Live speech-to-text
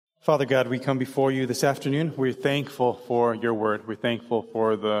Father God, we come before you this afternoon. We're thankful for your word. We're thankful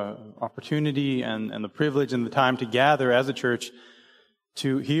for the opportunity and the privilege and the time to gather as a church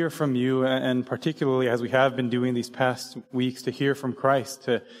to hear from you, and particularly as we have been doing these past weeks, to hear from Christ,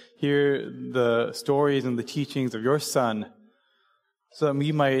 to hear the stories and the teachings of your Son, so that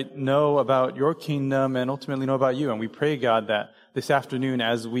we might know about your kingdom and ultimately know about you. And we pray, God, that this afternoon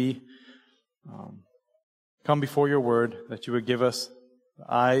as we come before your word, that you would give us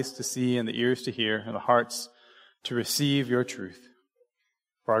the eyes to see and the ears to hear and the hearts to receive your truth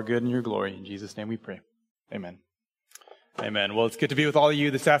for our good and your glory. In Jesus' name we pray. Amen. Amen. Well, it's good to be with all of you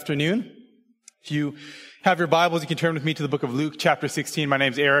this afternoon. If you have your Bibles, you can turn with me to the book of Luke, chapter 16. My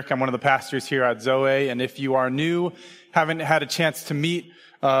name's Eric. I'm one of the pastors here at Zoe. And if you are new, haven't had a chance to meet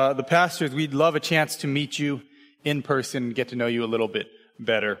the pastors, we'd love a chance to meet you in person and get to know you a little bit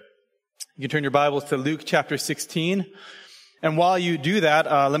better. You can turn your Bibles to Luke, chapter 16. And while you do that,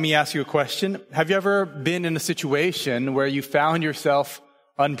 let me ask you a question. Have you ever been in a situation where you found yourself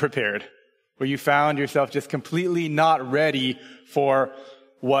unprepared? Where you found yourself just completely not ready for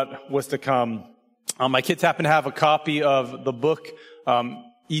what was to come? My kids happen to have a copy of the book,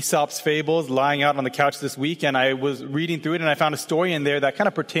 Aesop's Fables, lying out on the couch this week, and I was reading through it, and I found a story in there that kind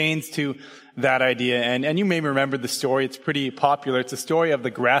of pertains to that idea. And you may remember the story. It's pretty popular. It's the story of the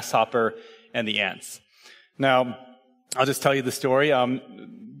grasshopper and the ants. Now, I'll just tell you the story.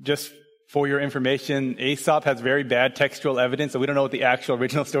 Just for your information, Aesop has very bad textual evidence, so we don't know what the actual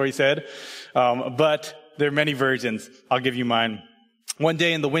original story said. But there are many versions. I'll give you mine. One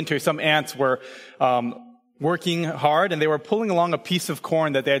day in the winter, some ants were working hard, and they were pulling along a piece of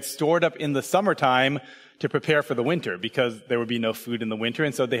corn that they had stored up in the summertime to prepare for the winter, because there would be no food in the winter.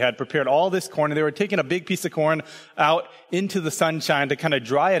 And so they had prepared all this corn, and they were taking a big piece of corn out into the sunshine to kind of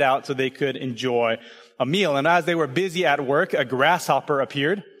dry it out so they could enjoy a meal. And as they were busy at work, a grasshopper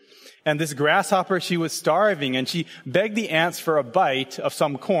appeared. And this grasshopper, she was starving, and she begged the ants for a bite of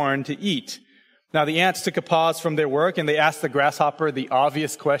some corn to eat. Now, the ants took a pause from their work, and they asked the grasshopper the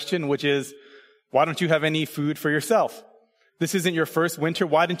obvious question, which is, why don't you have any food for yourself? This isn't your first winter.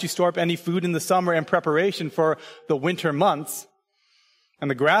 Why didn't you store up any food in the summer in preparation for the winter months? And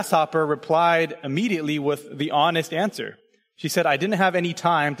the grasshopper replied immediately with the honest answer. She said, I didn't have any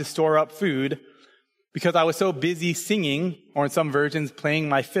time to store up food because I was so busy singing, or in some versions, playing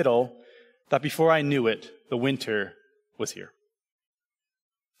my fiddle, that before I knew it, the winter was here.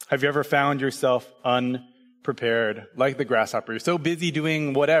 Have you ever found yourself unprepared, like the grasshopper? You're so busy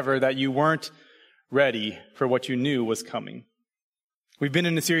doing whatever that you weren't ready for what you knew was coming. We've been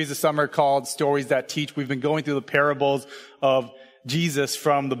in a series this summer called Stories That Teach. We've been going through the parables of Jesus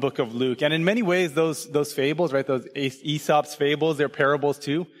from the book of Luke. And in many ways, those fables, right, those Aesop's fables, they're parables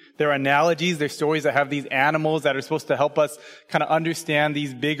too. They're analogies. They're stories that have these animals that are supposed to help us kind of understand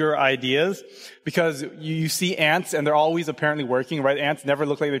these bigger ideas. Because you see ants, and they're always apparently working, right? Ants never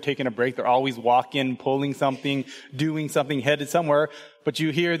look like they're taking a break. They're always walking, pulling something, doing something, headed somewhere. But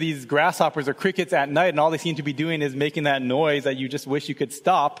you hear these grasshoppers or crickets at night, and all they seem to be doing is making that noise that you just wish you could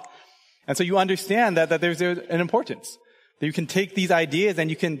stop. And so you understand that there's an importance. That you can take these ideas and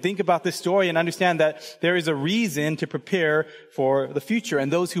you can think about this story and understand that there is a reason to prepare for the future.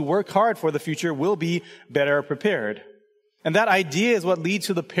 And those who work hard for the future will be better prepared. And that idea is what leads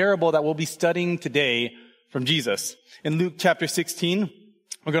to the parable that we'll be studying today from Jesus. In Luke chapter 16,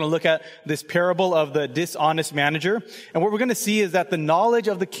 we're going to look at this parable of the dishonest manager. And what we're going to see is that the knowledge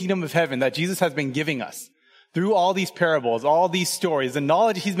of the kingdom of heaven that Jesus has been giving us through all these parables, all these stories, the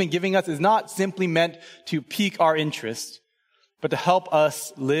knowledge he's been giving us is not simply meant to pique our interest, but to help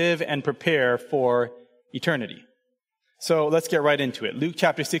us live and prepare for eternity. So let's get right into it. Luke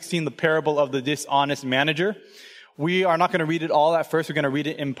chapter 16, the parable of the dishonest manager. We are not going to read it all at first. We're going to read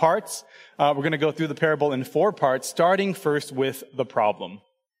it in parts. We're going to go through the parable in 4 parts, starting first with the problem.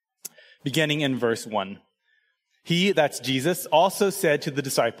 Beginning in verse 1. He, that's Jesus, also said to the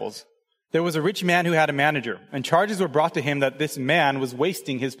disciples, there was a rich man who had a manager, and charges were brought to him that this man was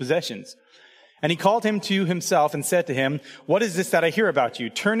wasting his possessions. And he called him to himself and said to him, what is this that I hear about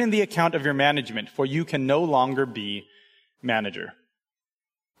you? Turn in the account of your management, for you can no longer be manager.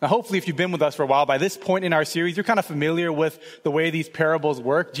 Now, hopefully, if you've been with us for a while, by this point in our series, you're kind of familiar with the way these parables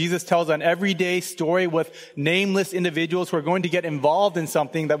work. Jesus tells an everyday story with nameless individuals who are going to get involved in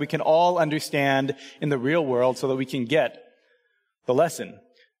something that we can all understand in the real world so that we can get the lesson.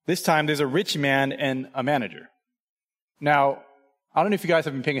 This time, there's a rich man and a manager. Now, I don't know if you guys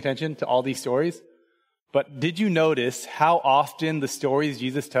have been paying attention to all these stories, but did you notice how often the stories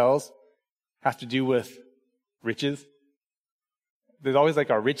Jesus tells have to do with riches? there's always like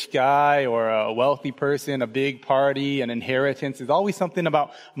a rich guy or a wealthy person, a big party, an inheritance. There's always something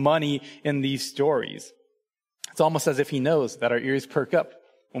about money in these stories. It's almost as if he knows that our ears perk up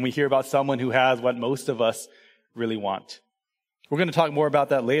when we hear about someone who has what most of us really want. We're going to talk more about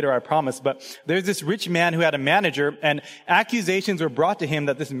that later, I promise. But there's this rich man who had a manager, and accusations were brought to him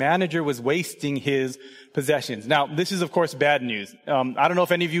that this manager was wasting his possessions. Now, this is, of course, bad news. I don't know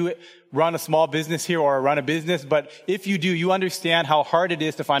if any of you run a small business here or run a business, but if you do, you understand how hard it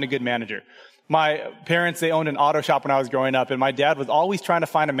is to find a good manager. My parents, they owned an auto shop when I was growing up, and my dad was always trying to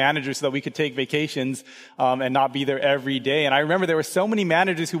find a manager so that we could take vacations and not be there every day. And I remember there were so many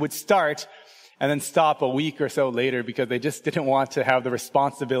managers who would start and then stop a week or so later because they just didn't want to have the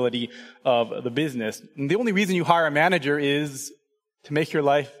responsibility of the business. And the only reason you hire a manager is to make your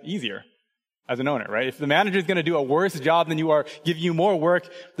life easier as an owner, right? If the manager is going to do a worse job than you are, give you more work,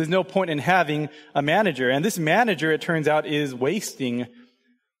 there's no point in having a manager. And this manager, it turns out, is wasting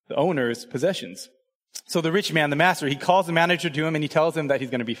the owner's possessions. So the rich man, the master, he calls the manager to him and he tells him that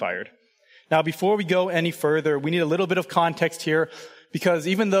he's going to be fired. Now, before we go any further, we need a little bit of context here. Because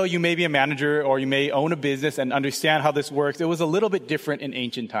even though you may be a manager or you may own a business and understand how this works, it was a little bit different in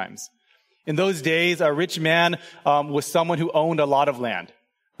ancient times. In those days, a rich man was someone who owned a lot of land,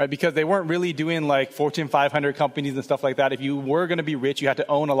 right? Because they weren't really doing like Fortune 500 companies and stuff like that. If you were going to be rich, you had to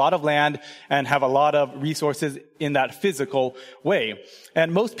own a lot of land and have a lot of resources in that physical way.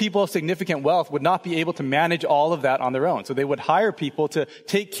 And most people of significant wealth would not be able to manage all of that on their own. So they would hire people to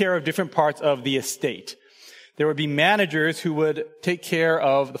take care of different parts of the estate. There would be managers who would take care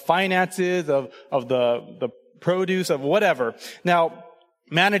of the finances, of the produce, of whatever. Now,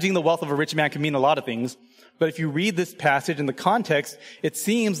 managing the wealth of a rich man can mean a lot of things, but if you read this passage in the context, it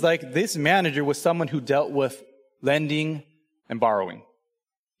seems like this manager was someone who dealt with lending and borrowing.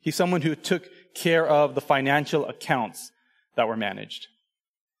 He's someone who took care of the financial accounts that were managed.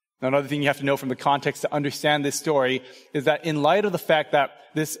 Now, another thing you have to know from the context to understand this story is that in light of the fact that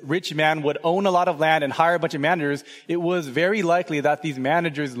this rich man would own a lot of land and hire a bunch of managers, it was very likely that these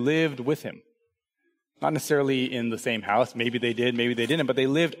managers lived with him. Not necessarily in the same house. Maybe they did, maybe they didn't, but they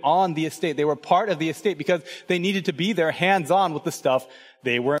lived on the estate. They were part of the estate because they needed to be there hands-on with the stuff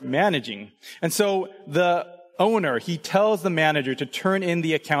they were managing. And so the owner, he tells the manager to turn in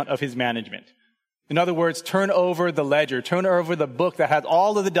the account of his management. In other words, turn over the ledger, turn over the book that has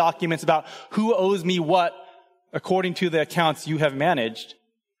all of the documents about who owes me what according to the accounts you have managed,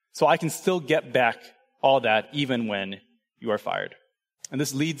 so I can still get back all that even when you are fired. And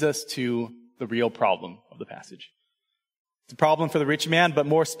this leads us to the real problem of the passage. It's a problem for the rich man, but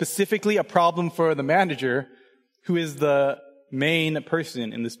more specifically, a problem for the manager, who is the main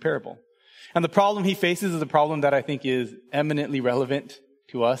person in this parable. And the problem he faces is a problem that I think is eminently relevant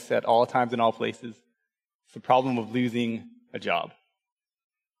to us at all times and all places. It's the problem of losing a job.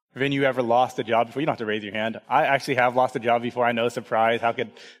 Have any of you ever lost a job before? You don't have to raise your hand. I actually have lost a job before. I know, surprise. How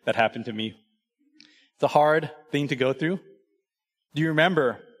could that happen to me? It's a hard thing to go through. Do you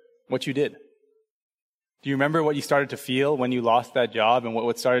remember what you did? Do you remember what you started to feel when you lost that job and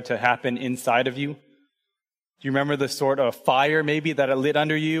what started to happen inside of you? Do you remember the sort of fire maybe that it lit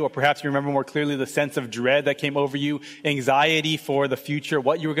under you? Or perhaps you remember more clearly the sense of dread that came over you, anxiety for the future,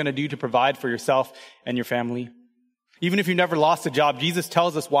 what you were going to do to provide for yourself and your family. Even if you never lost a job, Jesus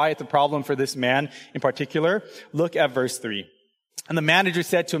tells us why it's a problem for this man in particular. Look at verse 3. And the manager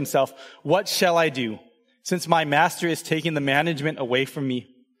said to himself, "What shall I do? Since my master is taking the management away from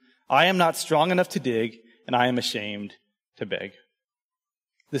me, I am not strong enough to dig, and I am ashamed to beg."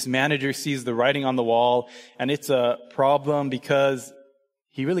 This manager sees the writing on the wall, and it's a problem because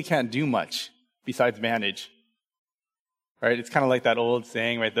he really can't do much besides manage. Right? It's kind of like that old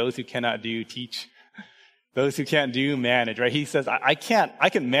saying, right? Those who cannot do, teach. Those who can't do, manage, right? He says, I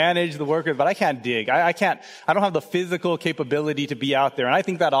can manage the workers, but I can't dig. I don't have the physical capability to be out there. And I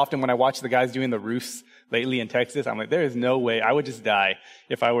think that often when I watch the guys doing the roofs lately in Texas, I'm like, there is no way. I would just die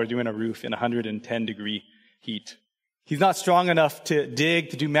if I were doing a roof in 110 degree heat. He's not strong enough to dig,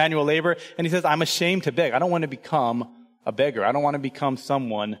 to do manual labor. And he says, I'm ashamed to beg. I don't want to become a beggar. I don't want to become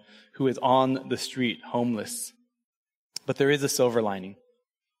someone who is on the street, homeless. But there is a silver lining.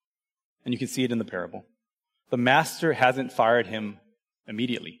 And you can see it in the parable. The master hasn't fired him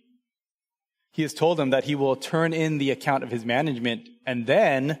immediately. He has told him that he will turn in the account of his management, and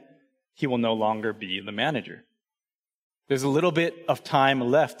then he will no longer be the manager. There's a little bit of time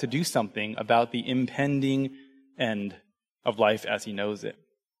left to do something about the impending end of life as he knows it.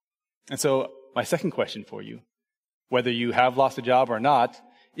 And so my second question for you, whether you have lost a job or not,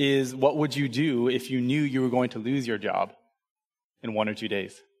 is what would you do if you knew you were going to lose your job in 1 or 2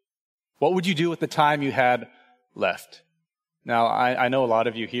 days? What would you do with the time you had left? Now, I know a lot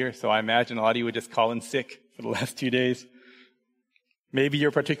of you here, so I imagine a lot of you would just call in sick for the last 2 days. Maybe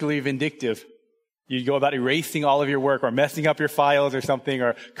you're particularly vindictive. You go about erasing all of your work or messing up your files or something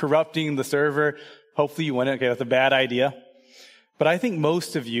or corrupting the server. Hopefully you win it. Okay, that's a bad idea. But I think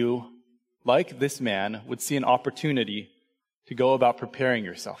most of you, like this man, would see an opportunity to go about preparing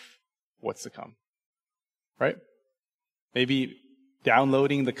yourself for what's to come. Right? Maybe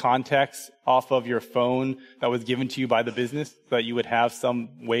downloading the contacts off of your phone that was given to you by the business so that you would have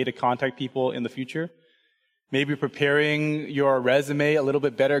some way to contact people in the future. Maybe preparing your resume a little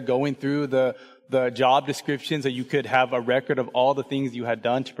bit better, going through the job description so you could have a record of all the things you had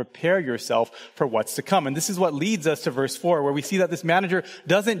done to prepare yourself for what's to come. And this is what leads us to verse 4, where we see that this manager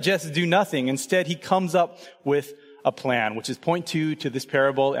doesn't just do nothing. Instead, he comes up with a plan, which is point 2 to this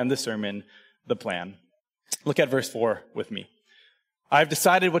parable and the sermon, the plan. Look at verse 4 with me. I've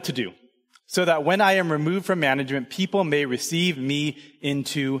decided what to do so that when I am removed from management, people may receive me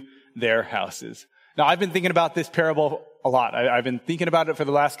into their houses. Now, I've been thinking about this parable a lot. I've been thinking about it for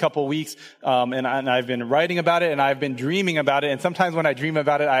the last couple of weeks, and I've been writing about it, and I've been dreaming about it. And sometimes when I dream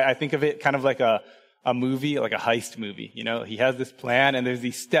about it, I think of it kind of like a movie, like a heist movie. You know, he has this plan, and there's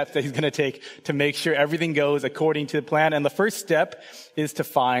these steps that he's going to take to make sure everything goes according to the plan. And the first step is to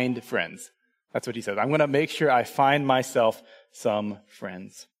find friends. That's what he says. I'm going to make sure I find myself some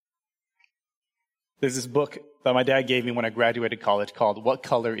friends. There's this book that my dad gave me when I graduated college called What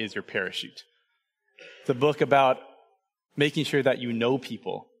Color is Your Parachute? It's a book about making sure that you know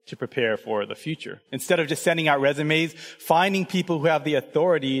people to prepare for the future. Instead of just sending out resumes, finding people who have the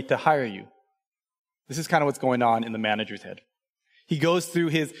authority to hire you. This is kind of what's going on in the manager's head. He goes through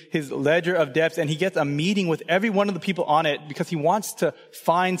his ledger of debts and he gets a meeting with every one of the people on it because he wants to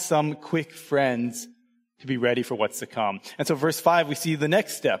find some quick friends to be ready for what's to come. And so verse 5, we see the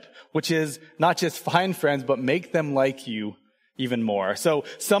next step, which is not just find friends, but make them like you even more. So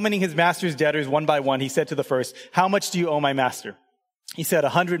summoning his master's debtors one by one, he said to the first, "How much do you owe my master?" He said,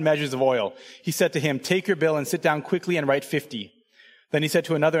 100 measures of oil. He said to him, "Take your bill and sit down quickly and write 50. Then he said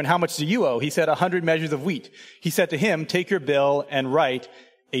to another, "And how much do you owe?" He said, 100 measures of wheat. He said to him, "Take your bill and write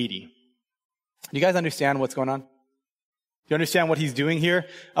 80. Do you guys understand what's going on? Do you understand what he's doing here?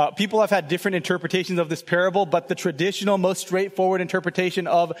 People have had different interpretations of this parable, but the traditional, most straightforward interpretation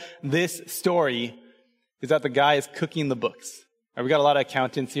of this story is that the guy is cooking the books. We got a lot of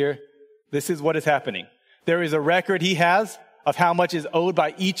accountants here. This is what is happening. There is a record he has of how much is owed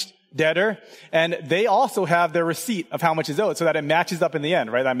by each debtor, and they also have their receipt of how much is owed so that it matches up in the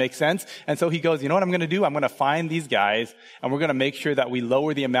end, right? That makes sense. And so he goes, you know what I'm going to do? I'm going to find these guys, and we're going to make sure that we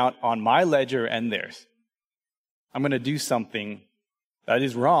lower the amount on my ledger and theirs. I'm going to do something that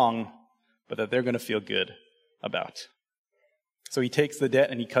is wrong, but that they're going to feel good about. So he takes the debt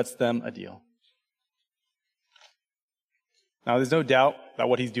and he cuts them a deal. Now, there's no doubt that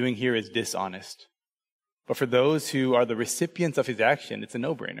what he's doing here is dishonest. But for those who are the recipients of his action, it's a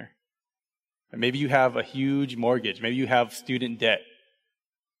no-brainer. And maybe you have a huge mortgage. Maybe you have student debt.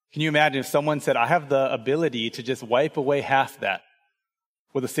 Can you imagine if someone said, I have the ability to just wipe away half that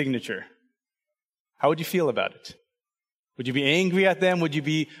with a signature? How would you feel about it? Would you be angry at them? Would you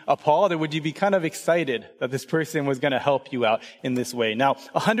be appalled? Or would you be kind of excited that this person was going to help you out in this way? Now,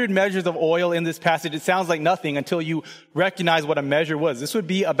 100 measures of oil in this passage, it sounds like nothing until you recognize what a measure was. This would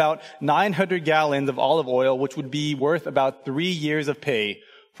be about 900 gallons of olive oil, which would be worth about 3 years of pay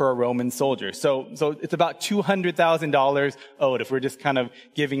for a Roman soldier. So it's about $200,000 owed if we're just kind of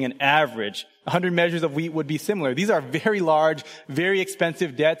giving an average. 100 measures of wheat would be similar. These are very large, very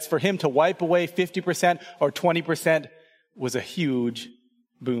expensive debts. For him to wipe away 50% or 20% was a huge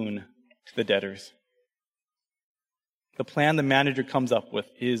boon to the debtors. The plan the manager comes up with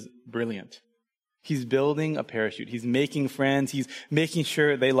is brilliant. He's building a parachute. He's making friends. He's making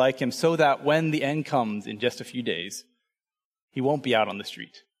sure they like him so that when the end comes in just a few days, he won't be out on the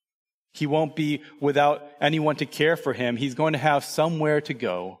street. He won't be without anyone to care for him. He's going to have somewhere to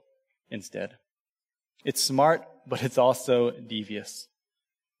go instead. It's smart, but it's also devious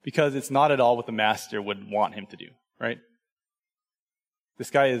because it's not at all what the master would want him to do, right? This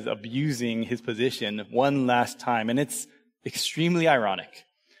guy is abusing his position one last time, and it's extremely ironic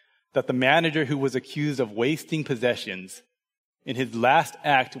that the manager who was accused of wasting possessions in his last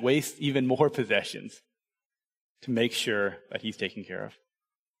act wastes even more possessions to make sure that he's taken care of.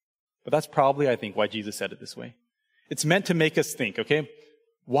 But that's probably, I think, why Jesus said it this way. It's meant to make us think, okay?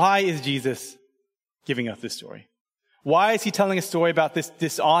 Why is Jesus giving us this story? Why is he telling a story about this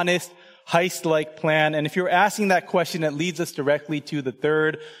dishonest, heist-like plan? And if you're asking that question, it leads us directly to the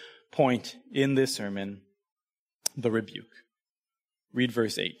third point in this sermon, the rebuke. Read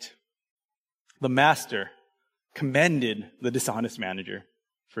verse 8. The master commended the dishonest manager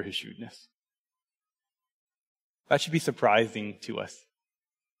for his shrewdness. That should be surprising to us.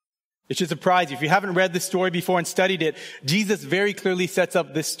 It should surprise you. If you haven't read this story before and studied it, Jesus very clearly sets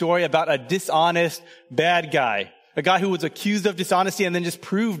up this story about a dishonest, bad guy. A guy who was accused of dishonesty and then just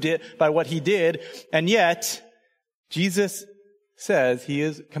proved it by what he did. And yet, Jesus says he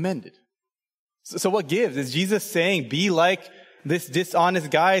is commended. So what gives? Is Jesus saying, be like this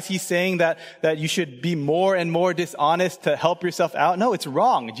dishonest guy? Is he saying that you should be more and more dishonest to help yourself out? No, it's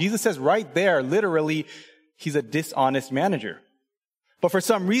wrong. Jesus says right there, literally, he's a dishonest manager. But for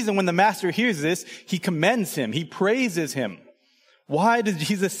some reason, when the master hears this, he commends him. He praises him. Why does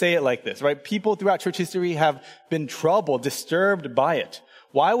Jesus say it like this, right? People throughout church history have been troubled, disturbed by it.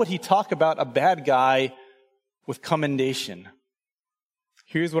 Why would he talk about a bad guy with commendation?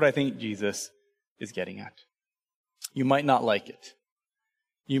 Here's what I think Jesus is getting at. You might not like it.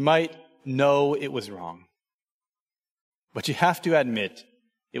 You might know it was wrong. But you have to admit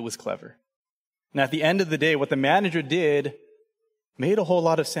it was clever. And at the end of the day, what the manager did made a whole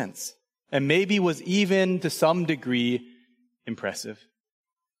lot of sense. And maybe was even to some degree impressive.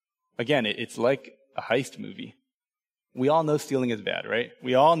 Again, it's like a heist movie. We all know stealing is bad, right?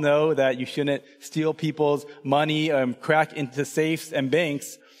 We all know that you shouldn't steal people's money, crack into safes and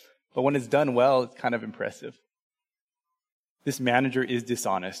banks. But when it's done well, it's kind of impressive. This manager is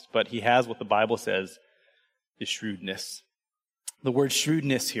dishonest, but he has what the Bible says is shrewdness. The word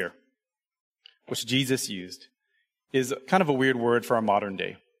shrewdness here, which Jesus used, is kind of a weird word for our modern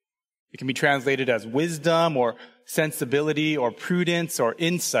day. It can be translated as wisdom or sensibility or prudence or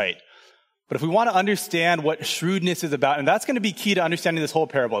insight. But if we want to understand what shrewdness is about, and that's going to be key to understanding this whole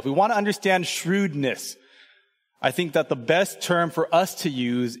parable, if we want to understand shrewdness, I think that the best term for us to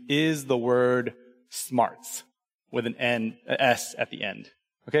use is the word smarts with an S at the end.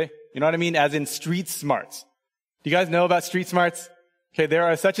 Okay? You know what I mean? As in street smarts. Do you guys know about street smarts? Okay, there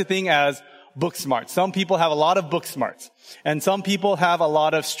are such a thing as book smarts. Some people have a lot of book smarts, and some people have a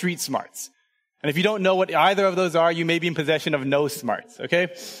lot of street smarts. And if you don't know what either of those are, you may be in possession of no smarts, okay?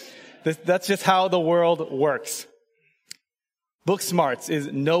 That's just how the world works. Book smarts is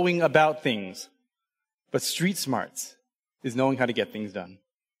knowing about things, but street smarts is knowing how to get things done.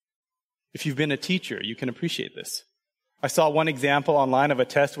 If you've been a teacher, you can appreciate this. I saw one example online of a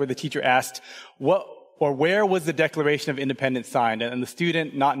test where the teacher asked, where was the Declaration of Independence signed? And the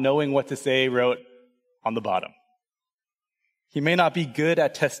student, not knowing what to say, wrote on the bottom. He may not be good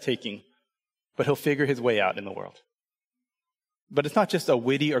at test taking, but he'll figure his way out in the world. But it's not just a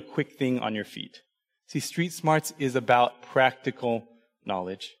witty or quick thing on your feet. See, street smarts is about practical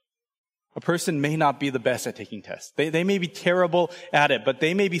knowledge. A person may not be the best at taking tests. They may be terrible at it, but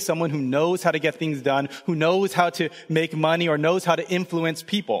they may be someone who knows how to get things done, who knows how to make money or knows how to influence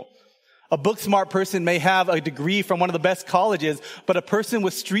people. A book smart person may have a degree from one of the best colleges, but a person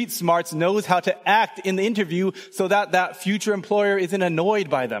with street smarts knows how to act in the interview so that future employer isn't annoyed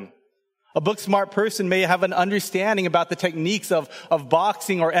by them. A book smart person may have an understanding about the techniques of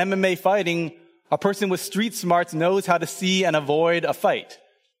boxing or MMA fighting. A person with street smarts knows how to see and avoid a fight.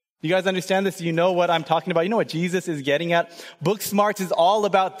 You guys understand this? You know what I'm talking about? You know what Jesus is getting at? Book smarts is all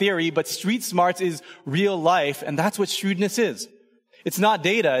about theory, but street smarts is real life, and that's what shrewdness is. It's not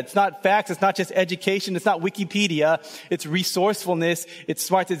data. It's not facts. It's not just education. It's not Wikipedia. It's resourcefulness. It's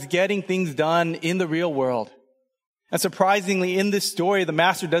smarts. It's getting things done in the real world. And surprisingly, in this story, the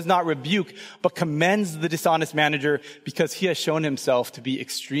master does not rebuke, but commends the dishonest manager because he has shown himself to be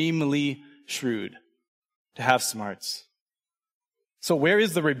extremely shrewd, to have smarts. So where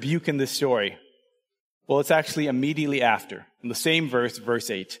is the rebuke in this story? Well, it's actually immediately after. In the same verse,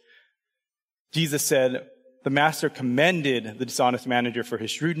 verse 8, Jesus said, the master commended the dishonest manager for his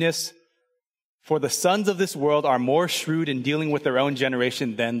shrewdness, for the sons of this world are more shrewd in dealing with their own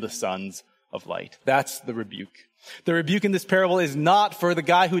generation than the sons of light. That's the rebuke. The rebuke in this parable is not for the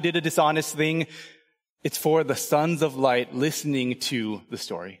guy who did a dishonest thing. It's for the sons of light listening to the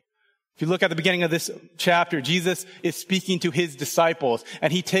story. If you look at the beginning of this chapter, Jesus is speaking to his disciples,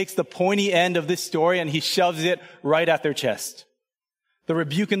 and he takes the pointy end of this story and he shoves it right at their chest. The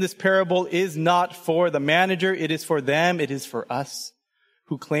rebuke in this parable is not for the manager. It is for them. It is for us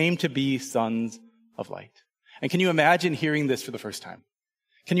who claim to be sons of light. And can you imagine hearing this for the first time?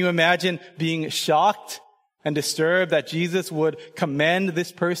 Can you imagine being shocked and disturbed that Jesus would commend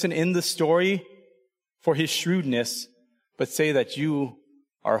this person in the story for his shrewdness, but say that you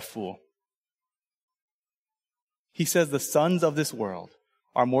are a fool? He says the sons of this world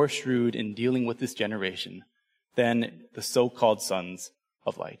are more shrewd in dealing with this generation than the so-called sons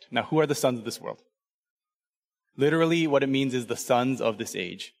of light. Now, who are the sons of this world? Literally, what it means is the sons of this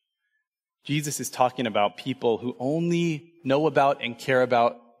age. Jesus is talking about people who only know about and care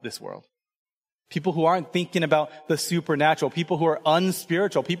about this world. People who aren't thinking about the supernatural, people who are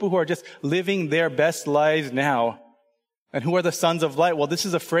unspiritual, people who are just living their best lives now. And who are the sons of light? Well, this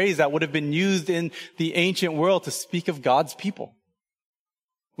is a phrase that would have been used in the ancient world to speak of God's people.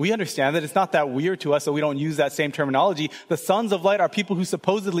 We understand that it's not that weird to us, so we don't use that same terminology. The sons of light are people who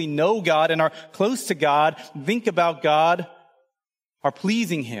supposedly know God and are close to God, think about God, are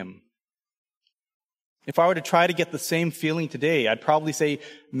pleasing Him. If I were to try to get the same feeling today, I'd probably say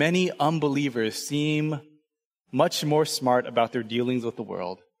many unbelievers seem much more smart about their dealings with the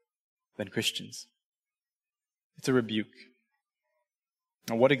world than Christians. It's a rebuke.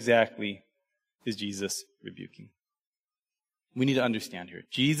 Now, what exactly is Jesus rebuking? We need to understand here.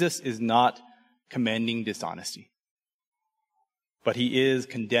 Jesus is not commending dishonesty, but He is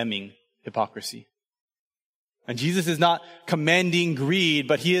condemning hypocrisy. And Jesus is not commending greed,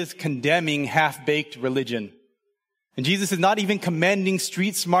 but He is condemning half-baked religion. And Jesus is not even commending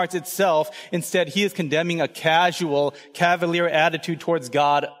street smarts itself. Instead, He is condemning a casual, cavalier attitude towards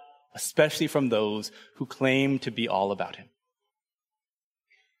God, especially from those who claim to be all about Him.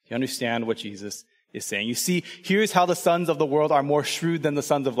 You understand what Jesus is saying? You see, here's how the sons of the world are more shrewd than the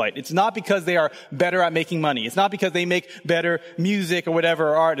sons of light. It's not because they are better at making money. It's not because they make better music or whatever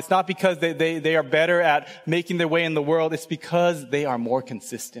or art. It's not because they are better at making their way in the world. It's because they are more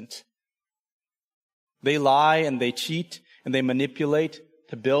consistent. They lie and they cheat and they manipulate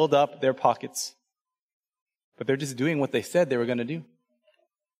to build up their pockets. But they're just doing what they said they were going to do.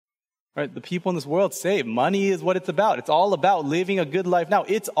 Right? The people in this world say money is what it's about. It's all about living a good life now.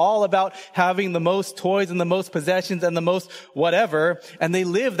 It's all about having the most toys and the most possessions and the most whatever, and they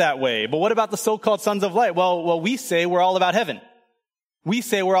live that way. But what about the so-called sons of light? Well, we say we're all about heaven. We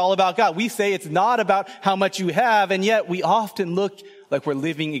say we're all about God. We say it's not about how much you have, and yet we often look like we're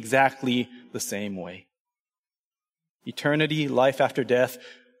living exactly the same way. Eternity, life after death,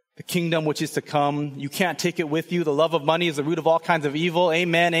 the kingdom which is to come. You can't take it with you. The love of money is the root of all kinds of evil.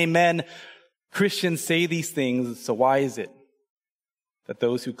 Amen, amen. Christians say these things, so why is it that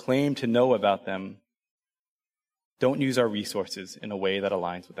those who claim to know about them don't use our resources in a way that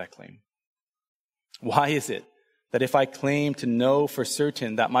aligns with that claim? Why is it that if I claim to know for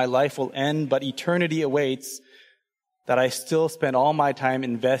certain that my life will end but eternity awaits, that I still spend all my time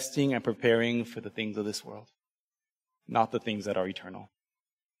investing and preparing for the things of this world, not the things that are eternal?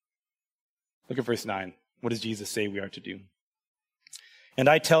 Look at verse 9. What does Jesus say we are to do? And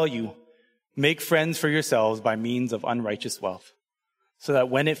I tell you, make friends for yourselves by means of unrighteous wealth, so that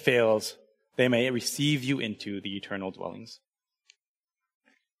when it fails, they may receive you into the eternal dwellings.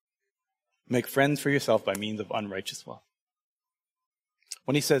 Make friends for yourself by means of unrighteous wealth.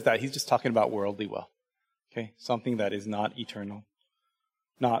 When he says that, he's just talking about worldly wealth. Okay? Something that is not eternal,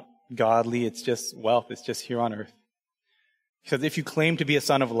 not godly. It's just wealth. It's just here on earth. He says, if you claim to be a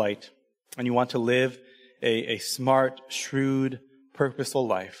son of light, and you want to live a smart, shrewd, purposeful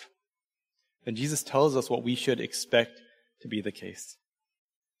life, then Jesus tells us what we should expect to be the case.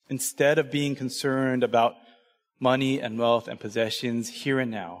 Instead of being concerned about money and wealth and possessions here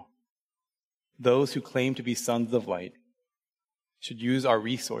and now, those who claim to be sons of light should use our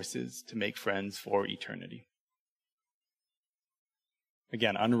resources to make friends for eternity.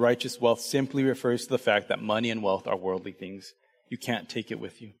 Again, unrighteous wealth simply refers to the fact that money and wealth are worldly things. You can't take it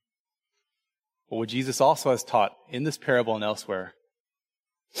with you. But what Jesus also has taught in this parable and elsewhere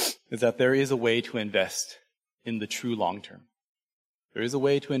is that there is a way to invest in the true long term. There is a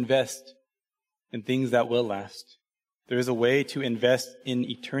way to invest in things that will last. There is a way to invest in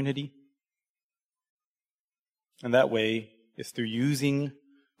eternity. And that way is through using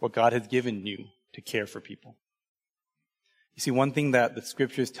what God has given you to care for people. You see, one thing that the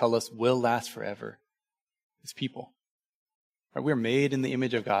scriptures tell us will last forever is people. Right? We're made in the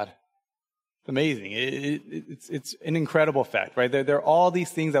image of God. It's amazing. It's an incredible fact, right? There are all these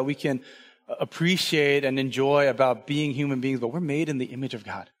things that we can appreciate and enjoy about being human beings, but we're made in the image of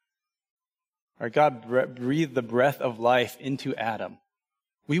God. Right? God breathed the breath of life into Adam.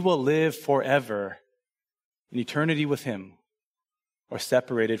 We will live forever in eternity with Him or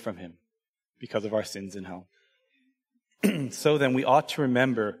separated from Him because of our sins in hell. So then we ought to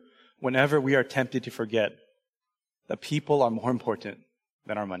remember whenever we are tempted to forget that people are more important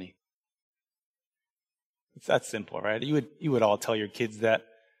than our money. It's that simple, right? You would all tell your kids that.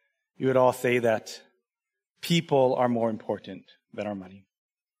 You would all say that people are more important than our money.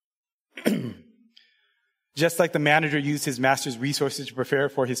 Just like the manager used his master's resources to prepare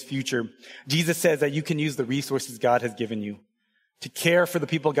for his future, Jesus says that you can use the resources God has given you to care for the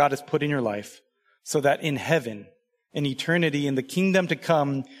people God has put in your life so that in heaven in eternity, in the kingdom to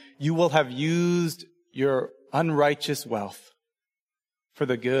come, you will have used your unrighteous wealth for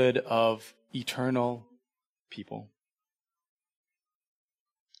the good of eternal people.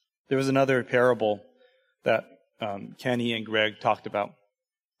 There was another parable that Kenny and Greg talked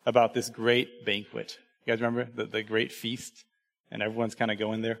about this great banquet. You guys remember the great feast? And everyone's kind of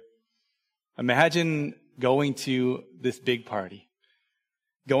going there. Imagine going to this big party,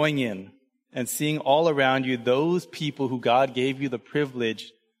 going in and seeing all around you those people who God gave you the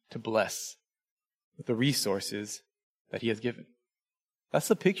privilege to bless with the resources that he has given. That's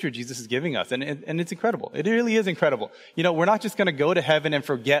the picture Jesus is giving us. And it's incredible. It really is incredible. You know, we're not just going to go to heaven and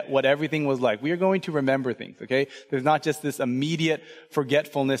forget what everything was like. We are going to remember things, okay? There's not just this immediate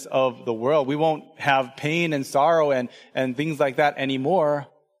forgetfulness of the world. We won't have pain and sorrow and things like that anymore.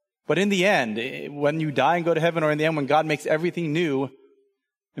 But in the end, when you die and go to heaven, or in the end when God makes everything new,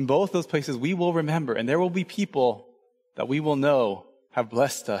 in both those places we will remember. And there will be people that we will know have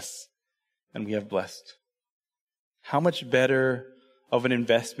blessed us and we have blessed. How much better of an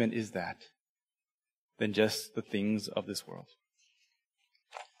investment is that than just the things of this world?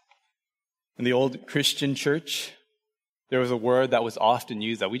 In the old Christian church, there was a word that was often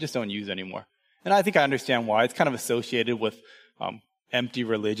used that we just don't use anymore. And I think I understand why. It's kind of associated with empty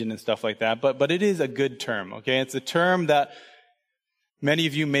religion and stuff like that. But it is a good term, okay? It's a term that many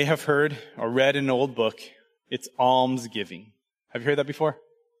of you may have heard or read in an old book. It's almsgiving. Have you heard that before?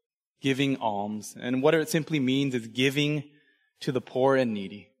 Giving alms. And what it simply means is giving to the poor and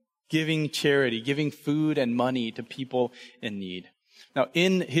needy, giving charity, giving food and money to people in need. Now,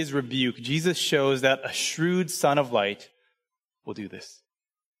 in his rebuke, Jesus shows that a shrewd son of light will do this.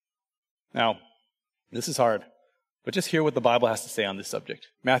 Now, this is hard, but just hear what the Bible has to say on this subject.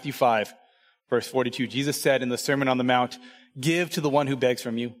 Matthew 5, verse 42, Jesus said in the Sermon on the Mount, "Give to the one who begs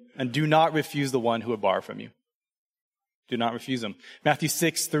from you, and do not refuse the one who would borrow from you." Do not refuse him. Matthew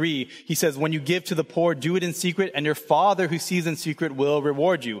 6:3, he says, "When you give to the poor, do it in secret, and your Father who sees in secret will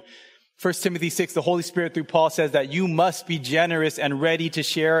reward you." 1 Timothy 6, the Holy Spirit through Paul says that you must be generous and ready to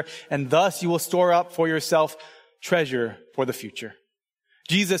share, and thus you will store up for yourself treasure for the future.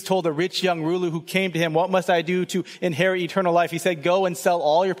 Jesus told a rich young ruler who came to him, "What must I do to inherit eternal life?" He said, "Go and sell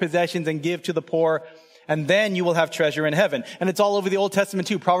all your possessions and give to the poor, and then you will have treasure in heaven." And it's all over the Old Testament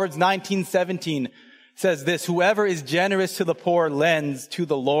too. Proverbs 19:17 says this, "Whoever is generous to the poor lends to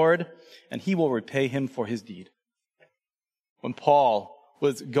the Lord, and he will repay him for his deed." When Paul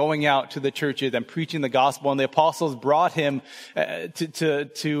was going out to the churches and preaching the gospel, and the apostles brought him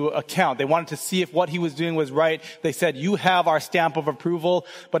to account, they wanted to see if what he was doing was right. They said, "You have our stamp of approval."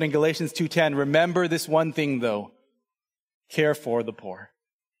 But in Galatians 2:10, remember this one thing though, care for the poor.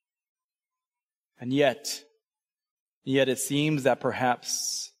 And yet it seems that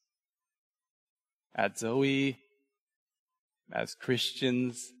perhaps at Zoe, as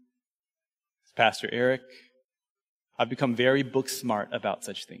Christians, as Pastor Eric, I've become very book smart about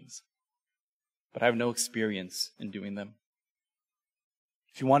such things, but I have no experience in doing them.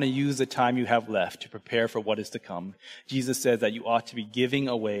 If you want to use the time you have left to prepare for what is to come, Jesus says that you ought to be giving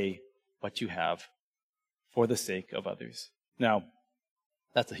away what you have for the sake of others. Now,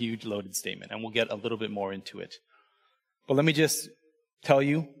 that's a huge loaded statement, and we'll get a little bit more into it. But let me just tell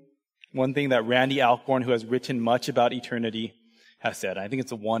you one thing that Randy Alcorn, who has written much about eternity, has said. I think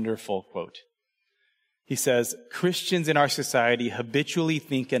it's a wonderful quote. He says, "Christians in our society habitually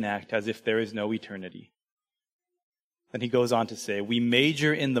think and act as if there is no eternity." Then he goes on to say, "We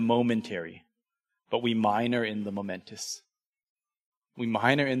major in the momentary, but we minor in the momentous." We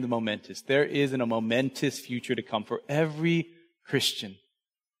minor in the momentous. There is a momentous future to come for every Christian.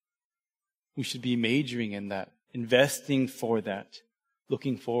 We should be majoring in that, investing for that,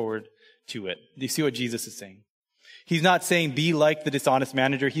 looking forward to it. Do you see what Jesus is saying? He's not saying be like the dishonest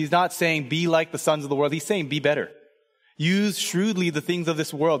manager. He's not saying be like the sons of the world. He's saying be better. Use shrewdly the things of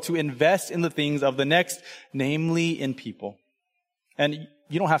this world to invest in the things of the next, namely in people. And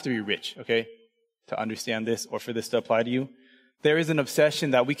you don't have to be rich, okay, to understand this or for this to apply to you. There is an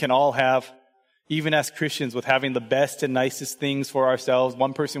obsession that we can all have, even as Christians, with having the best and nicest things for ourselves.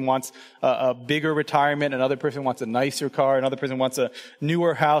 One person wants a bigger retirement. Another person wants a nicer car. Another person wants a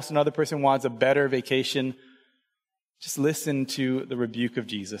newer house. Another person wants a better vacation. Just listen to the rebuke of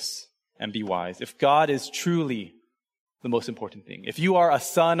Jesus and be wise. If God is truly the most important thing, if you are a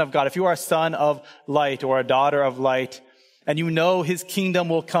son of God, if you are a son of light or a daughter of light, and you know his kingdom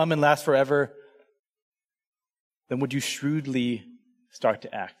will come and last forever, then would you shrewdly start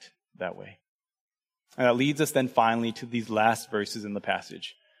to act that way? And that leads us then finally to these last verses in the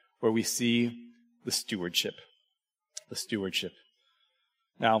passage where we see the stewardship. The stewardship.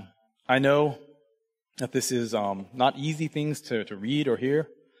 Now, I know that this is not easy things to read or hear.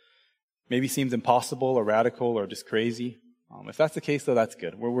 Maybe seems impossible or radical or just crazy. If that's the case, though, that's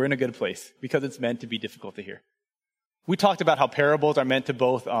good. We're in a good place because it's meant to be difficult to hear. We talked about how parables are meant to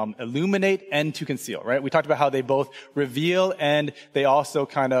both illuminate and to conceal, right? We talked about how they both reveal and they also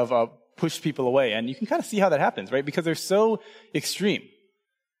kind of push people away. And you can kind of see how that happens, right? Because they're so extreme.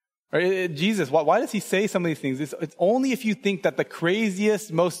 Right? Jesus, why does he say some of these things? It's only if you think that the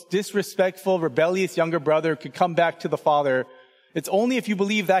craziest, most disrespectful, rebellious younger brother could come back to the Father. It's only if you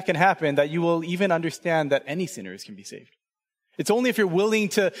believe that can happen that you will even understand that any sinners can be saved. It's only if you're willing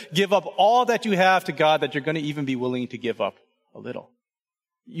to give up all that you have to God that you're going to even be willing to give up a little.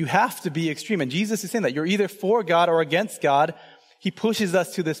 You have to be extreme. And Jesus is saying that you're either for God or against God. He pushes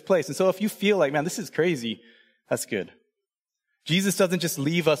us to this place. And so if you feel like, man, this is crazy, that's good. Jesus doesn't just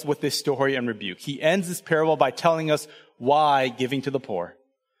leave us with this story and rebuke. He ends this parable by telling us why giving to the poor,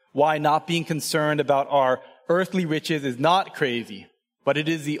 why not being concerned about our earthly riches is not crazy, but it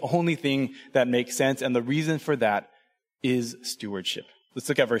is the only thing that makes sense. And the reason for that is stewardship. Let's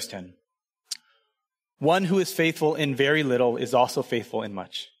look at verse 10. One who is faithful in very little is also faithful in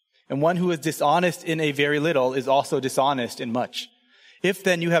much. And one who is dishonest in a very little is also dishonest in much. If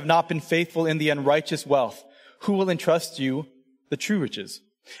then you have not been faithful in the unrighteous wealth, who will entrust you the true riches?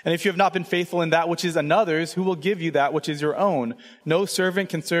 And if you have not been faithful in that which is another's, who will give you that which is your own? No servant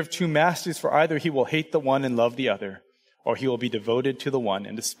can serve two masters, for either he will hate the one and love the other, or he will be devoted to the one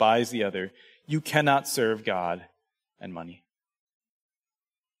and despise the other. You cannot serve God and money.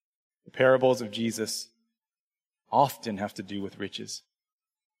 The parables of Jesus often have to do with riches,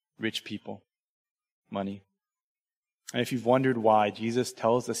 rich people, money. And if you've wondered why, Jesus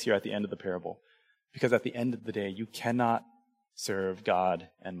tells us here at the end of the parable, because at the end of the day, you cannot serve God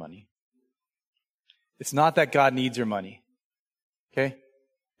and money. It's not that God needs your money, okay?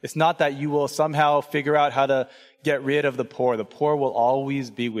 It's not that you will somehow figure out how to get rid of the poor. The poor will always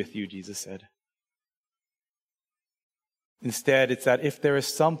be with you, Jesus said. Instead, it's that if there is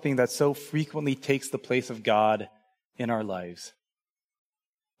something that so frequently takes the place of God in our lives,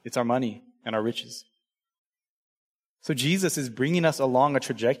 it's our money and our riches. So Jesus is bringing us along a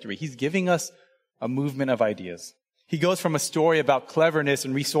trajectory. He's giving us a movement of ideas. He goes from a story about cleverness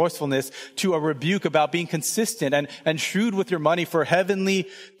and resourcefulness to a rebuke about being consistent and shrewd with your money for heavenly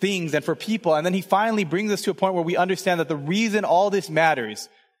things and for people. And then he finally brings us to a point where we understand that the reason all this matters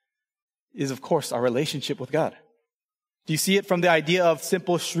is, of course, our relationship with God. Do you see it from the idea of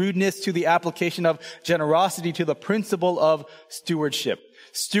simple shrewdness to the application of generosity to the principle of stewardship?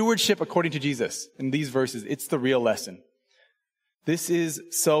 Stewardship, according to Jesus, in these verses, it's the real lesson. This is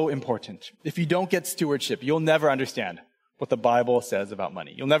so important. If you don't get stewardship, you'll never understand what the Bible says about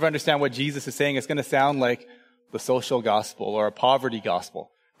money. You'll never understand what Jesus is saying. It's going to sound like the social gospel or a poverty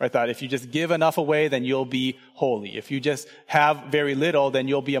gospel, right? That if you just give enough away, then you'll be holy. If you just have very little, then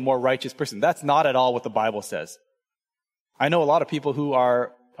you'll be a more righteous person. That's not at all what the Bible says. I know a lot of people who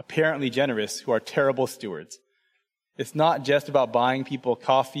are apparently generous, who are terrible stewards. It's not just about buying people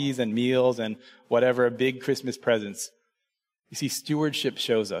coffees and meals and whatever, big Christmas presents. You see, stewardship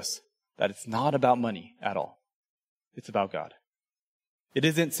shows us that it's not about money at all. It's about God. It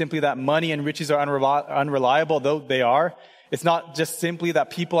isn't simply that money and riches are unreliable, though they are. It's not just simply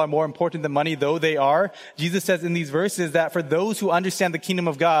that people are more important than money, though they are. Jesus says in these verses that for those who understand the kingdom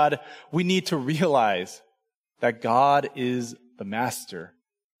of God, we need to realize that God is the master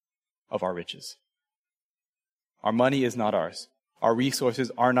of our riches. Our money is not ours. Our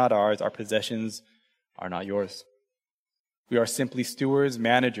resources are not ours. Our possessions are not yours. We are simply stewards,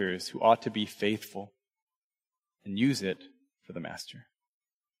 managers who ought to be faithful and use it for the master.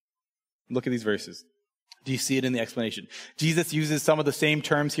 Look at these verses. Do you see it in the explanation? Jesus uses some of the same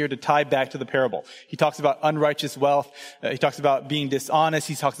terms here to tie back to the parable. He talks about unrighteous wealth. He talks about being dishonest.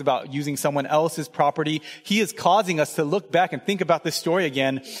 He talks about using someone else's property. He is causing us to look back and think about this story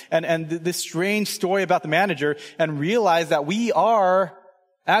again and this strange story about the manager and realize that we are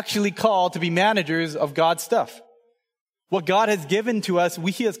actually called to be managers of God's stuff. What God has given to us,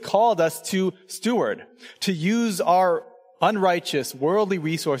 He has called us to steward, to use our unrighteous, worldly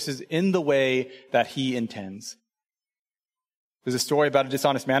resources in the way that He intends. There's a story about a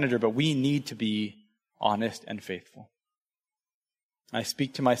dishonest manager, but we need to be honest and faithful. I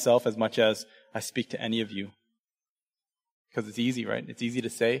speak to myself as much as I speak to any of you. Because it's easy, right? It's easy to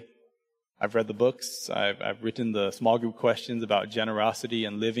say. I've read the books. I've written the small group questions about generosity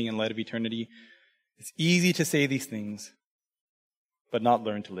and living in light of eternity. It's easy to say these things, but not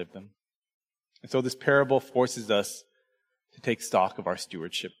learn to live them. And so this parable forces us to take stock of our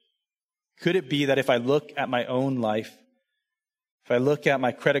stewardship. Could it be that if I look at my own life, if I look at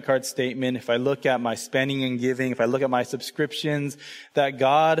my credit card statement, if I look at my spending and giving, if I look at my subscriptions, that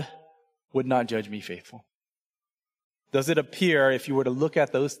God would not judge me faithful? Does it appear, if you were to look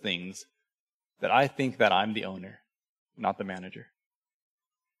at those things, that I think that I'm the owner, not the manager?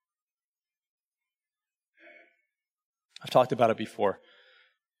 I've talked about it before,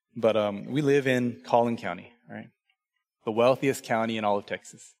 but we live in Collin County, right? The wealthiest county in all of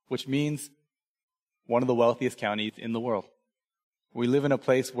Texas, which means one of the wealthiest counties in the world. We live in a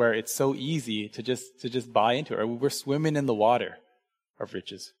place where it's so easy to just buy into it. We're swimming in the water of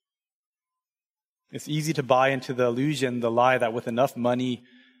riches. It's easy to buy into the illusion, the lie that with enough money,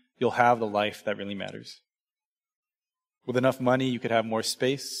 you'll have the life that really matters. With enough money, you could have more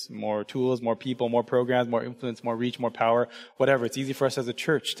space, more tools, more people, more programs, more influence, more reach, more power, whatever. It's easy for us as a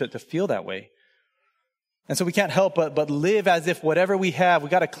church to feel that way. And so we can't help but live as if whatever we have, we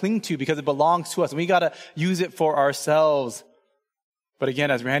got to cling to because it belongs to us. And we got to use it for ourselves. But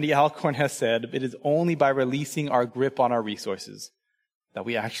again, as Randy Alcorn has said, it is only by releasing our grip on our resources that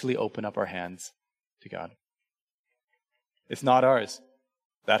we actually open up our hands to God. It's not ours.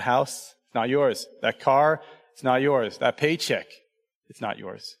 That house, it's not yours. That car, it's not yours. That paycheck, it's not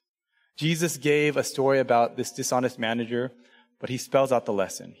yours. Jesus gave a story about this dishonest manager, but he spells out the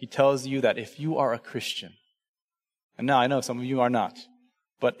lesson. He tells you that if you are a Christian, and now I know some of you are not,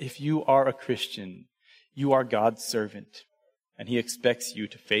 but if you are a Christian, you are God's servant, and he expects you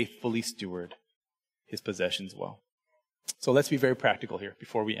to faithfully steward his possessions well. So let's be very practical here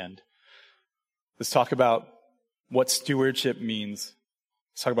before we end. Let's talk about what stewardship means.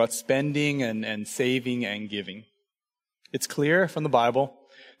 Let's talk about spending and saving and giving. It's clear from the Bible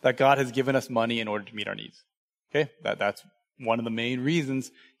that God has given us money in order to meet our needs. Okay? That's one of the main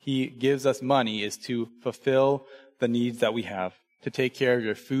reasons he gives us money, is to fulfill the needs that we have, to take care of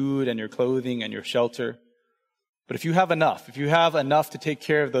your food and your clothing and your shelter. But if you have enough to take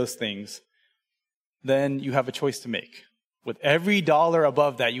care of those things, then you have a choice to make. With every dollar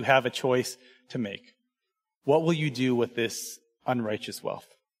above that, you have a choice to make. What will you do with this unrighteous wealth?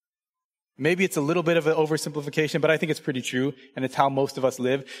 Maybe it's a little bit of an oversimplification, but I think it's pretty true, and it's how most of us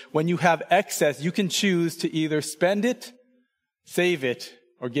live. When you have excess, you can choose to either spend it, save it,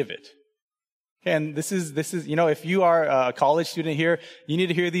 or give it. And this is, if you are a college student here, you need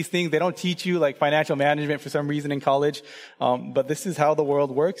to hear these things. They don't teach you like financial management for some reason in college. But this is how the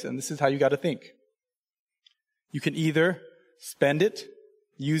world works, and this is how you got to think. You can either spend it,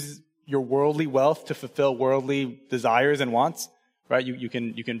 use your worldly wealth to fulfill worldly desires and wants, right? You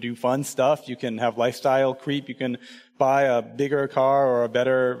can do fun stuff. You can have lifestyle creep. You can buy a bigger car or a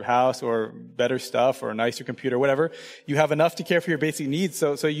better house or better stuff or a nicer computer, whatever. You have enough to care for your basic needs.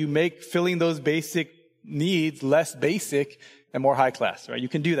 So you make filling those basic needs less basic and more high class, right? You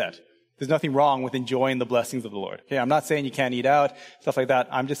can do that. There's nothing wrong with enjoying the blessings of the Lord. Okay, I'm not saying you can't eat out, stuff like that.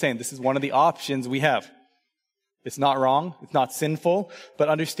 I'm just saying this is one of the options we have. It's not wrong. It's not sinful, but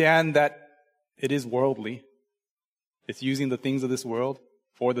understand that it is worldly. It's using the things of this world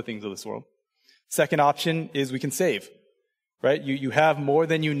for the things of this world. Second option is we can save, right? You have more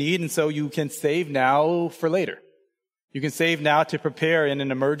than you need, and so you can save now for later. You can save now to prepare in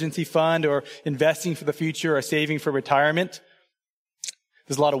an emergency fund or investing for the future or saving for retirement.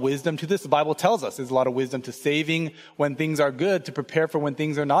 There's a lot of wisdom to this. The Bible tells us there's a lot of wisdom to saving when things are good to prepare for when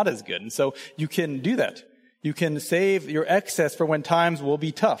things are not as good. And so you can do that. You can save your excess for when times will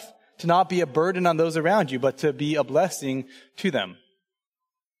be tough, to not be a burden on those around you, but to be a blessing to them.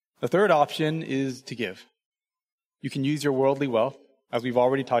 The third option is to give. You can use your worldly wealth, as we've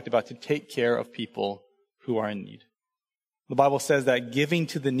already talked about, to take care of people who are in need. The Bible says that giving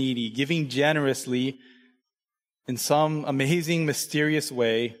to the needy, giving generously in some amazing, mysterious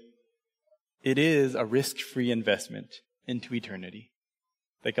way, it is a risk-free investment into eternity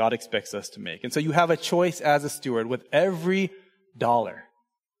that God expects us to make. And so you have a choice as a steward with every dollar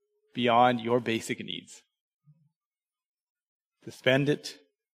beyond your basic needs, to spend it,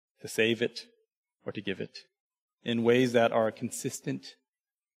 to save it, or to give it in ways that are consistent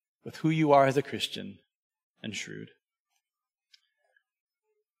with who you are as a Christian and shrewd.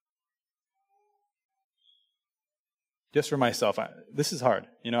 Just for myself, this is hard.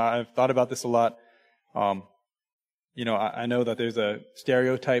 I've thought about this a lot. I know that there's a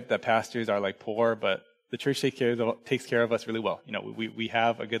stereotype that pastors are like poor, but the church takes care of us really well. We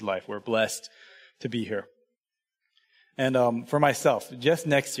have a good life. We're blessed to be here. And for myself, just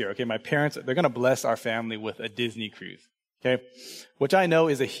next year, my parents, they're going to bless our family with a Disney cruise, which I know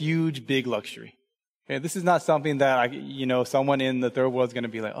is a huge, big luxury. This is not something that someone in the third world is going to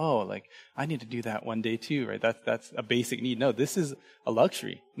be like, I need to do that one day too, right? That's a basic need. No, this is a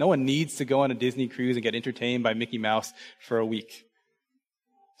luxury. No one needs to go on a Disney cruise and get entertained by Mickey Mouse for a week.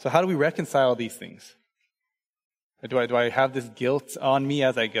 So how do we reconcile these things? Do I have this guilt on me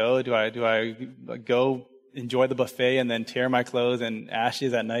as I go? Do I go enjoy the buffet and then tear my clothes in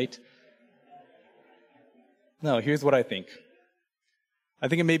ashes at night? No, here's what I think. I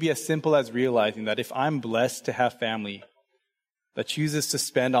think it may be as simple as realizing that if I'm blessed to have family that chooses to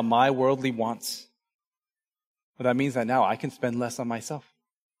spend on my worldly wants, well, that means that now I can spend less on myself.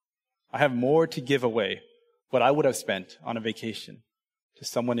 I have more to give away what I would have spent on a vacation to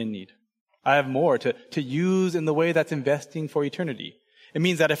someone in need. I have more to use in the way that's investing for eternity. It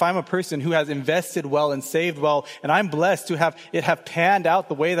means that if I'm a person who has invested well and saved well, and I'm blessed to have panned out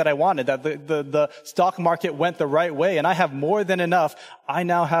the way that I wanted, that the stock market went the right way, and I have more than enough, I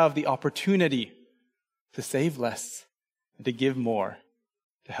now have the opportunity to save less and to give more,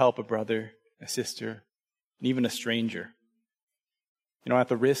 to help a brother, a sister, and even a stranger. At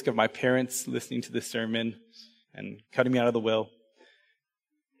the risk of my parents listening to this sermon and cutting me out of the will,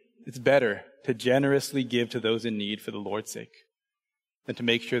 it's better to generously give to those in need for the Lord's sake than to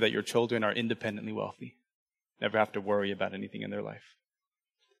make sure that your children are independently wealthy, never have to worry about anything in their life.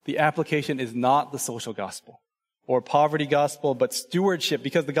 The application is not the social gospel or poverty gospel, but stewardship,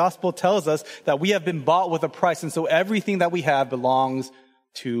 because the gospel tells us that we have been bought with a price, and so everything that we have belongs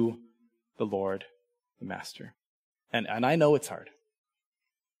to the Lord, the Master. And I know it's hard.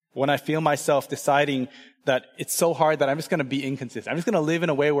 When I feel myself deciding that it's so hard that I'm just going to be inconsistent. I'm just going to live in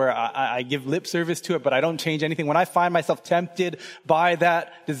a way where I give lip service to it, but I don't change anything. When I find myself tempted by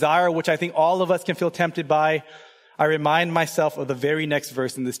that desire, which I think all of us can feel tempted by, I remind myself of the very next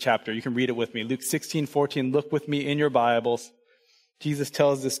verse in this chapter. You can read it with me. Luke 16:14. Look with me in your Bibles. Jesus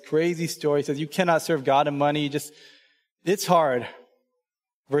tells this crazy story. He says, you cannot serve God and money. It's hard.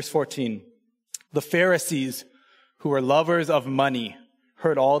 Verse 14. The Pharisees, who were lovers of money,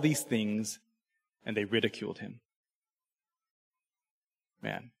 heard all these things, and they ridiculed him.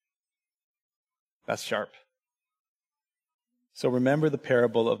 Man, that's sharp. So remember the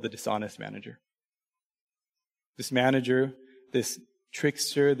parable of the dishonest manager. This manager, this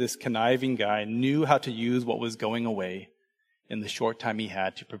trickster, this conniving guy knew how to use what was going away in the short time he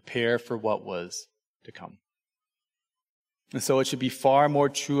had to prepare for what was to come. And so it should be far more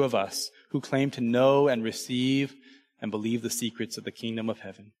true of us who claim to know and receive and believe the secrets of the kingdom of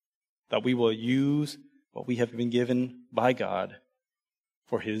heaven, that we will use what we have been given by God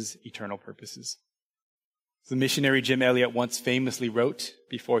for his eternal purposes. The missionary Jim Elliot once famously wrote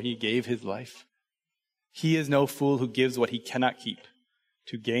before he gave his life, "He is no fool who gives what he cannot keep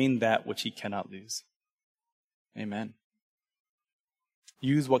to gain that which he cannot lose." Amen.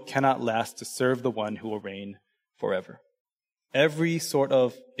 Use what cannot last to serve the one who will reign forever. Every sort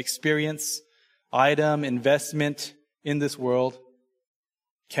of experience, item, investment in this world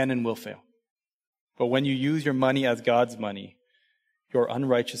can and will fail. But when you use your money as God's money, your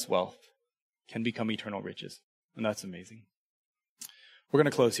unrighteous wealth can become eternal riches. And that's amazing. We're going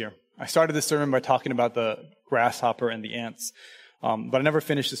to close here. I started this sermon by talking about the grasshopper and the ants, but I never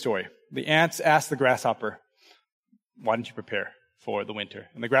finished the story. The ants asked the grasshopper, "Why didn't you prepare for the winter?"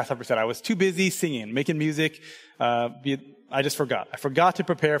 And the grasshopper said, "I was too busy singing, making music. I just forgot. I forgot to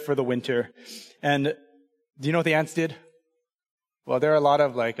prepare for the winter." And do you know what the ants did? Well, there are a lot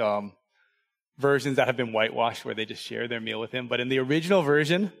of versions that have been whitewashed where they just share their meal with him. But in the original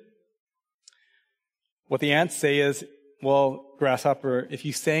version, what the ants say is, "Well, grasshopper, if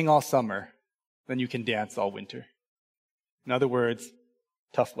you sang all summer, then you can dance all winter." In other words,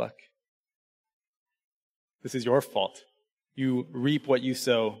 tough luck. This is your fault. You reap what you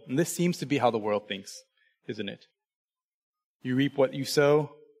sow. And this seems to be how the world thinks, isn't it? You reap what you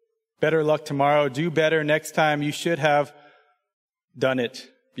sow. Better luck tomorrow. Do better next time. You should have done it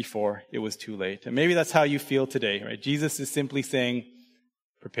before it was too late. And maybe that's how you feel today, right? Jesus is simply saying,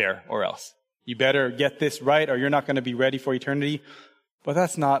 prepare or else. You better get this right or you're not going to be ready for eternity. But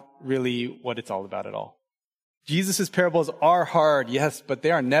that's not really what it's all about at all. Jesus' parables are hard, yes, but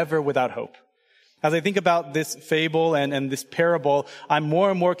they are never without hope. As I think about this fable and this parable, I'm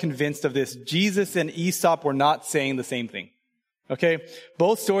more and more convinced of this. Jesus and Aesop were not saying the same thing. Okay?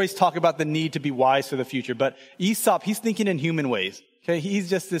 Both stories talk about the need to be wise for the future, but Aesop, he's thinking in human ways. Okay? He's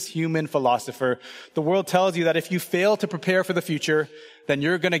just this human philosopher. The world tells you that if you fail to prepare for the future, then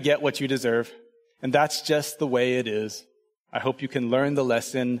you're going to get what you deserve. And that's just the way it is. I hope you can learn the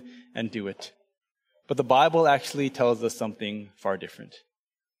lesson and do it. But the Bible actually tells us something far different.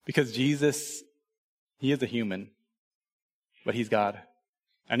 Because Jesus, he is a human, but he's God.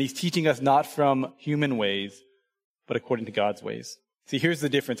 And he's teaching us not from human ways, but according to God's ways. See, here's the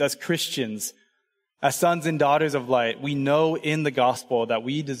difference. As Christians, as sons and daughters of light, we know in the gospel that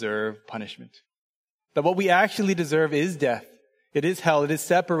we deserve punishment. That what we actually deserve is death, It is hell. It is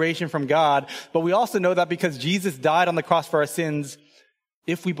separation from God. But we also know that because Jesus died on the cross for our sins,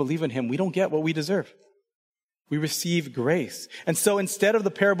 if we believe in him, we don't get what we deserve. We receive grace. And so instead of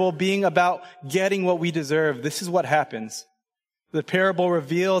the parable being about getting what we deserve, this is what happens. The parable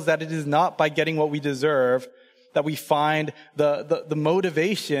reveals that it is not by getting what we deserve that we find the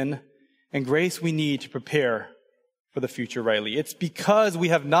motivation and grace we need to prepare for the future rightly. It's because we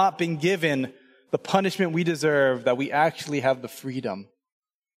have not been given the punishment we deserve that we actually have the freedom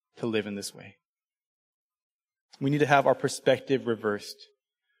to live in this way. We need to have our perspective reversed.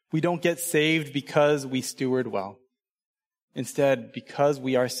 We don't get saved because we steward well. Instead, because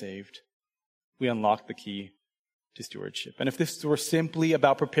we are saved, we unlock the key to stewardship. And if this were simply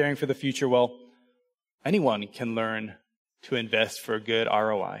about preparing for the future, well, anyone can learn to invest for a good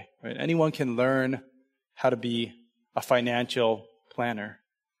ROI, right? Anyone can learn how to be a financial planner.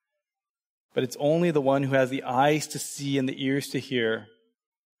 But it's only the one who has the eyes to see and the ears to hear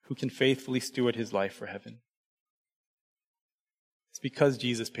who can faithfully steward his life for heaven. It's because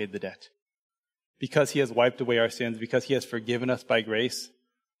Jesus paid the debt. Because he has wiped away our sins, because he has forgiven us by grace,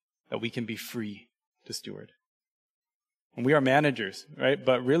 that we can be free to steward. And we are managers, right?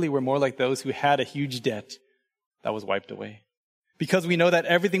 But really we're more like those who had a huge debt that was wiped away. Because we know that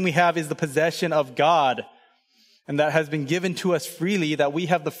everything we have is the possession of God, and that has been given to us freely, that we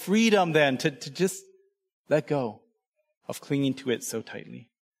have the freedom then to just let go of clinging to it so tightly.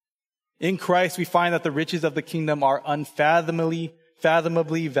 In Christ, we find that the riches of the kingdom are unfathomably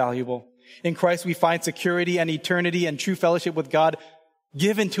valuable. In Christ, we find security and eternity and true fellowship with God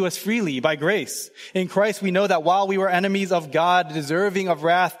given to us freely by grace. In Christ, we know that while we were enemies of God, deserving of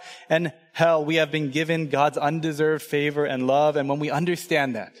wrath and hell, we have been given God's undeserved favor and love. And when we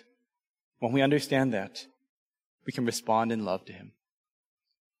understand that, we can respond in love to him.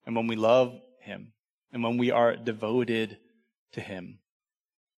 And when we love him, and when we are devoted to him,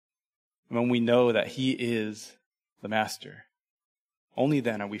 and when we know that he is the master, only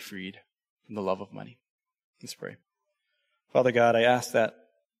then are we freed from the love of money. Let's pray. Father God, I ask that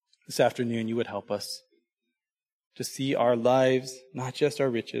this afternoon you would help us to see our lives, not just our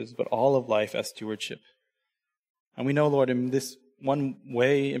riches, but all of life as stewardship. And we know, Lord, in this one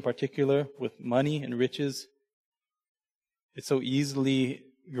way in particular, with money and riches, it so easily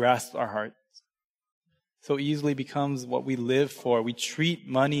grasps our hearts, so easily becomes what we live for. We treat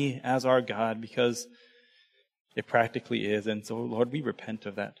money as our God because it practically is. And so, Lord, we repent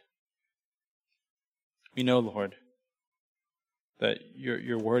of that. We know, Lord, that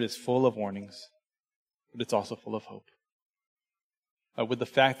your word is full of warnings, but it's also full of hope. With the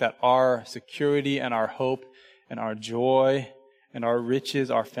fact that our security and our hope and our joy and our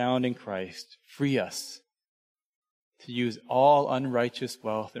riches are found in Christ, free us to use all unrighteous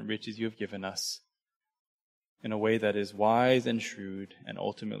wealth and riches you have given us in a way that is wise and shrewd and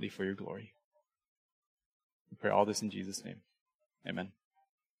ultimately for your glory. We pray all this in Jesus' name. Amen.